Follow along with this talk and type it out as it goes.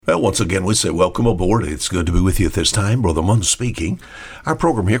Well, once again, we say welcome aboard. It's good to be with you at this time. Brother Munn speaking. Our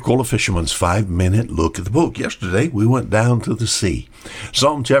program here called A Fisherman's 5-Minute Look at the Book. Yesterday, we went down to the sea.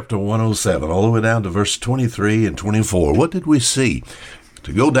 Psalm chapter 107, all the way down to verse 23 and 24. What did we see?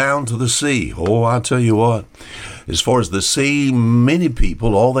 To go down to the sea. Oh, I'll tell you what. As far as the sea, many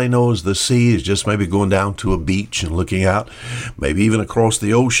people, all they know is the sea is just maybe going down to a beach and looking out, maybe even across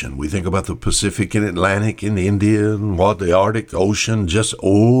the ocean. We think about the Pacific and Atlantic and India and the Arctic Ocean, just,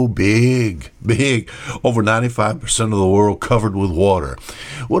 big. Over 95% of the world covered with water.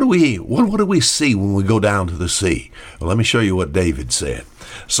 What do we see when we go down to the sea? Well, let me show you what David said.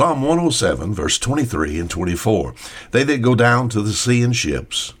 Psalm 107, verse 23 and 24. They that go down to the sea in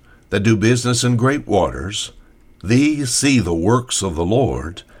ships, that do business in great waters, these see the works of the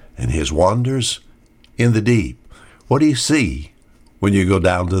Lord and his wonders in the deep. What do you see when you go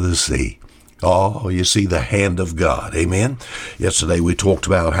down to the sea? Oh, you see the hand of God. Amen. Yesterday we talked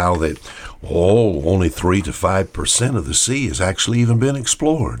about how that only 3 to 5% of the sea has actually even been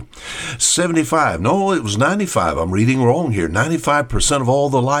explored. 95. No, it was 95. I'm reading wrong here. 95% of all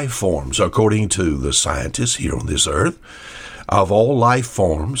the life forms, according to the scientists here on this earth, of all life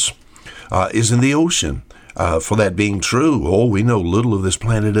forms, is in the ocean. For that being true, we know little of this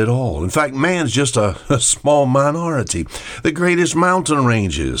planet at all. In fact, man's just a small minority. The greatest mountain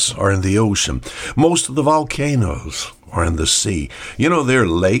ranges are in the ocean. Most of the volcanoes are in the sea. You know, there are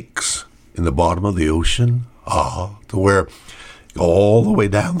lakes in the bottom of the ocean, to where all the way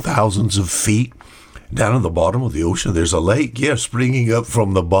down thousands of feet, down at the bottom of the ocean, there's a lake. Yes, springing up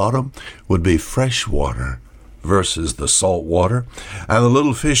from the bottom would be fresh water versus the salt water. And the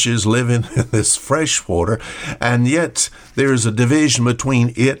little fishes live in this fresh water, and yet there's a division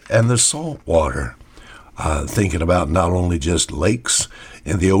between it and the salt water. Thinking about not only just lakes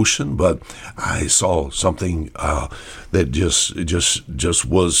in the ocean, but I saw something that just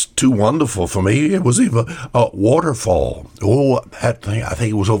was too wonderful for me. It was even a waterfall. That thing, I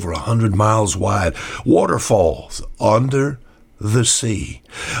think it was over 100 miles wide. Waterfalls under the sea.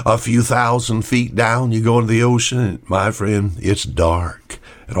 A few thousand feet down, you go into the ocean, and my friend, it's dark.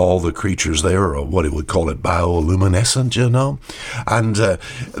 And all the creatures there are what it would call it bioluminescent, you know. And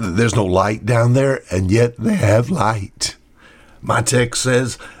there's no light down there, and yet they have light. My text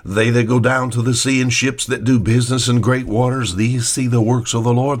says, they that go down to the sea in ships that do business in great waters, these see the works of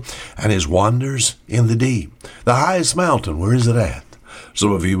the Lord and his wonders in the deep. The highest mountain, where is it at?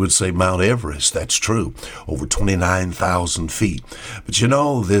 Some of you would say Mount Everest. That's true. Over 29,000 feet. But you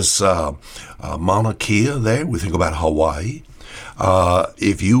know, this Mauna Kea there, we think about Hawaii.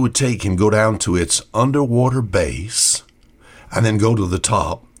 If you would take and go down to its underwater base and then go to the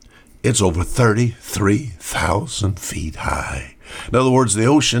top, it's over 33,000 feet high. In other words, the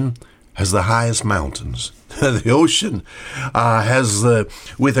ocean has the highest mountains. The ocean has,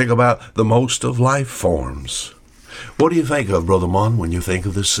 we think about the most of life forms. What do you think of, Brother Munn, when you think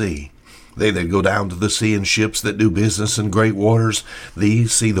of the sea? They that go down to the sea in ships that do business in great waters,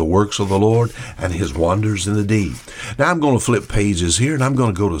 these see the works of the Lord and his wonders in the deep. Now I'm going to flip pages here, and I'm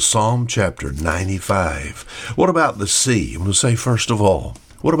going to go to Psalm chapter 95. What about the sea? I'm going to say, first of all,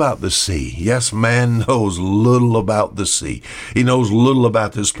 what about the sea? Yes, man knows little about the sea. He knows little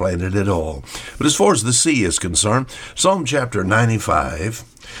about this planet at all. But as far as the sea is concerned, Psalm chapter 95,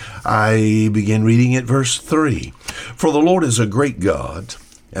 I begin reading at verse 3. For the Lord is a great God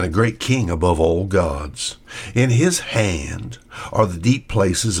and a great King above all gods. In his hand are the deep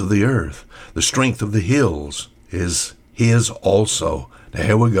places of the earth. The strength of the hills is his also. Now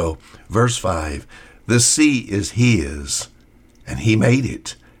here we go. Verse 5. The sea is his, and he made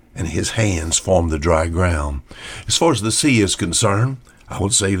it, and his hands formed the dry ground. As far as the sea is concerned, I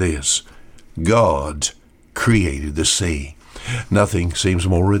would say this. God created the sea. Nothing seems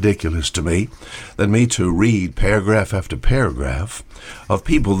more ridiculous to me than me to read paragraph after paragraph of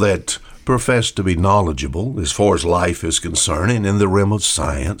people that profess to be knowledgeable as far as life is concerned and in the realm of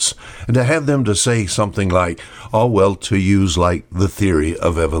science, and to have them to say something like, to use like the theory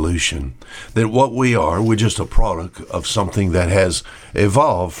of evolution, that what we are, we're just a product of something that has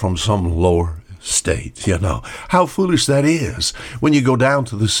evolved from some lower state. You know, how foolish that is. When you go down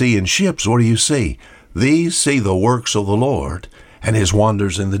to the sea in ships, what do you see? These see the works of the Lord and his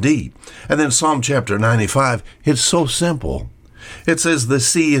wonders in the deep. And then Psalm chapter 95, it's so simple. It says, the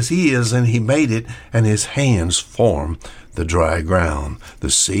sea is his, and he made it, and his hands form the dry ground. The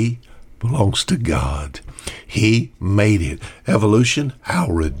sea belongs to God. He made it. Evolution, how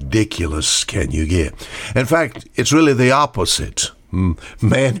ridiculous can you get? In fact, it's really the opposite.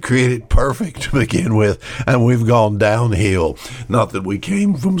 Man created perfect to begin with, and we've gone downhill. Not that we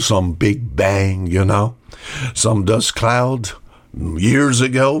came from some big bang, you know, some dust cloud. years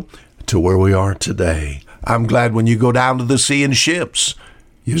ago to where we are today. I'm glad when you go down to the sea in ships,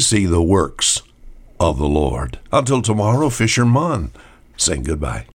 you see the works of the Lord. Until tomorrow, Fisherman, saying goodbye.